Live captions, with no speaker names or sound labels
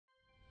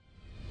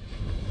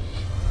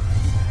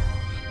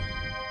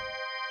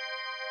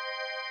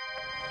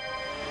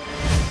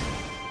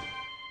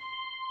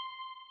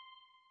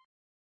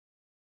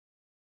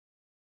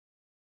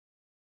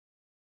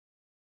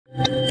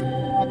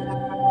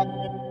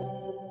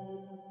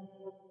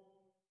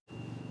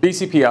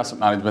BCP Asset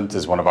Management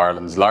is one of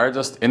Ireland's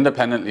largest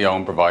independently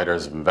owned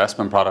providers of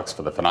investment products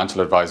for the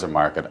financial advisor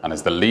market and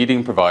is the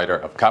leading provider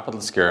of capital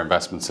secure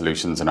investment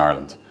solutions in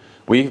Ireland.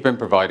 We have been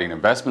providing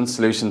investment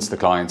solutions to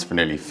clients for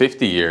nearly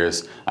 50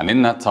 years, and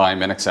in that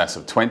time in excess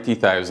of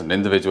 20,000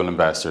 individual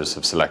investors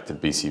have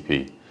selected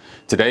BCP.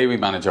 Today we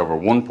manage over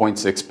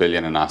 1.6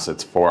 billion in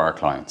assets for our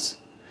clients.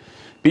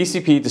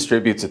 BCP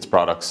distributes its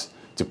products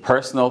to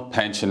personal,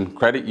 pension,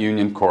 credit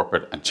union,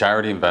 corporate and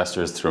charity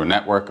investors through a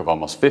network of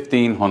almost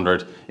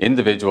 1,500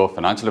 individual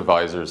financial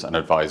advisors and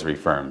advisory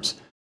firms.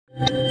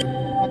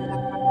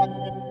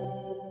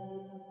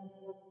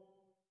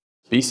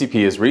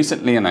 BCP has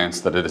recently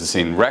announced that it has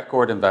seen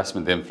record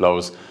investment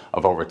inflows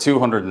of over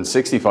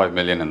 265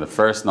 million in the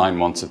first 9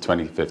 months of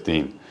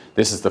 2015.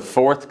 This is the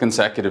 4th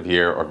consecutive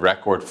year of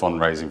record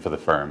fundraising for the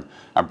firm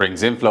and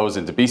brings inflows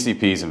into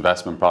BCP's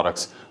investment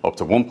products up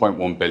to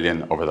 1.1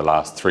 billion over the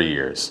last 3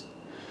 years.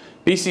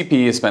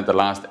 BCP has spent the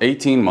last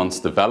 18 months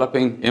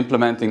developing,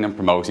 implementing and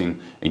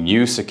promoting a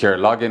new secure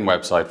login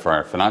website for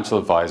our financial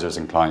advisors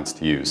and clients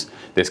to use.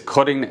 This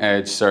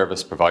cutting-edge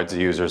service provides the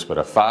users with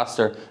a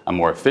faster and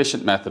more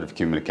efficient method of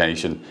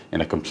communication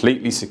in a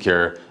completely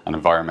secure and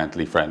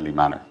environmentally friendly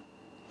manner.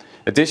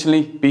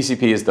 Additionally,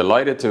 BCP is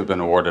delighted to have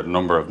been awarded a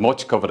number of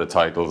much coveted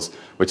titles,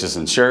 which has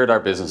ensured our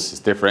business is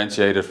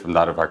differentiated from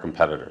that of our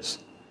competitors.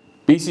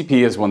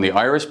 BCP has won the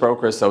Irish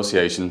Broker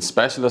Association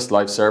Specialist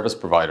Life Service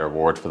Provider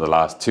Award for the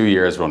last 2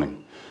 years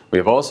running. We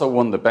have also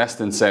won the Best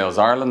in Sales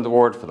Ireland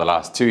Award for the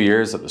last 2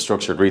 years at the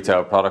Structured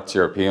Retail Products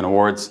European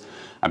Awards,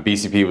 and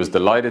BCP was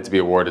delighted to be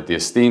awarded the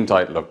esteemed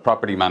title of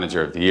Property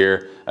Manager of the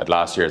Year at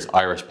last year's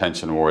Irish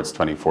Pension Awards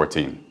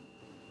 2014.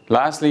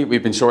 Lastly,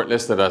 we've been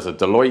shortlisted as a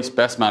Deloitte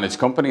Best Managed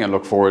Company and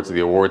look forward to the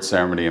awards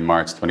ceremony in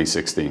March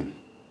 2016.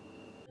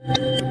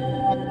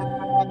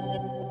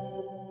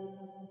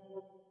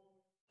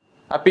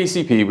 At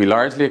BCP, we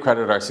largely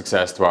accredit our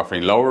success to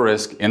offering lower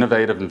risk,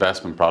 innovative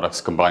investment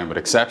products combined with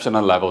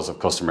exceptional levels of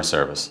customer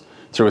service.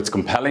 Through its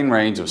compelling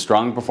range of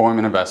strong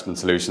performing investment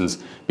solutions,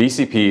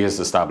 BCP has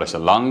established a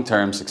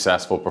long-term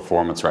successful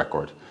performance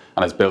record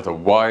and has built a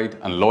wide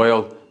and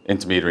loyal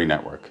intermediary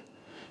network.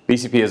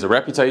 BCP has a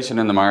reputation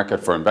in the market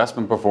for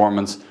investment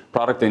performance,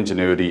 product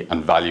ingenuity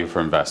and value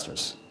for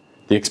investors.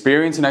 The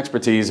experience and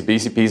expertise of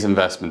BCP's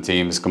investment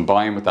team is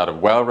combined with that of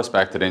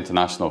well-respected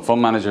international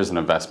fund managers and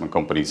investment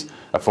companies,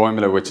 a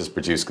formula which has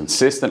produced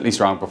consistently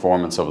strong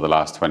performance over the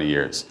last 20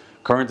 years.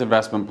 Current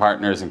investment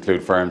partners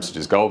include firms such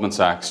as Goldman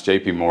Sachs,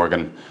 JP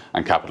Morgan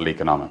and Capital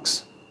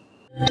Economics.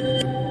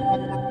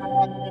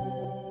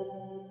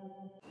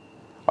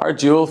 Our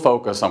dual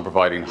focus on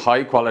providing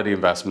high-quality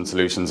investment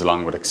solutions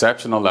along with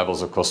exceptional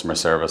levels of customer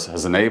service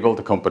has enabled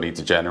the company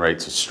to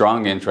generate such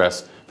strong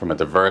interest from a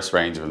diverse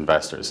range of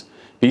investors.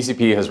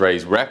 BCP has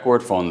raised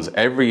record funds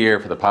every year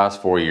for the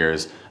past 4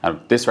 years, and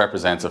this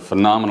represents a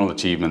phenomenal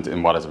achievement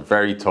in what is a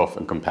very tough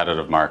and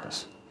competitive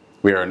market.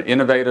 We are an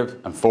innovative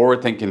and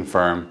forward-thinking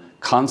firm,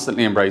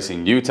 constantly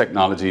embracing new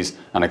technologies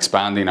and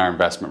expanding our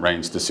investment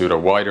range to suit a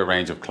wider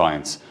range of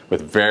clients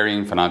with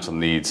varying financial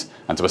needs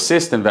and to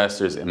assist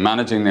investors in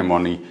managing their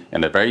money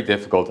in a very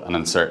difficult and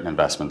uncertain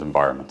investment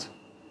environment.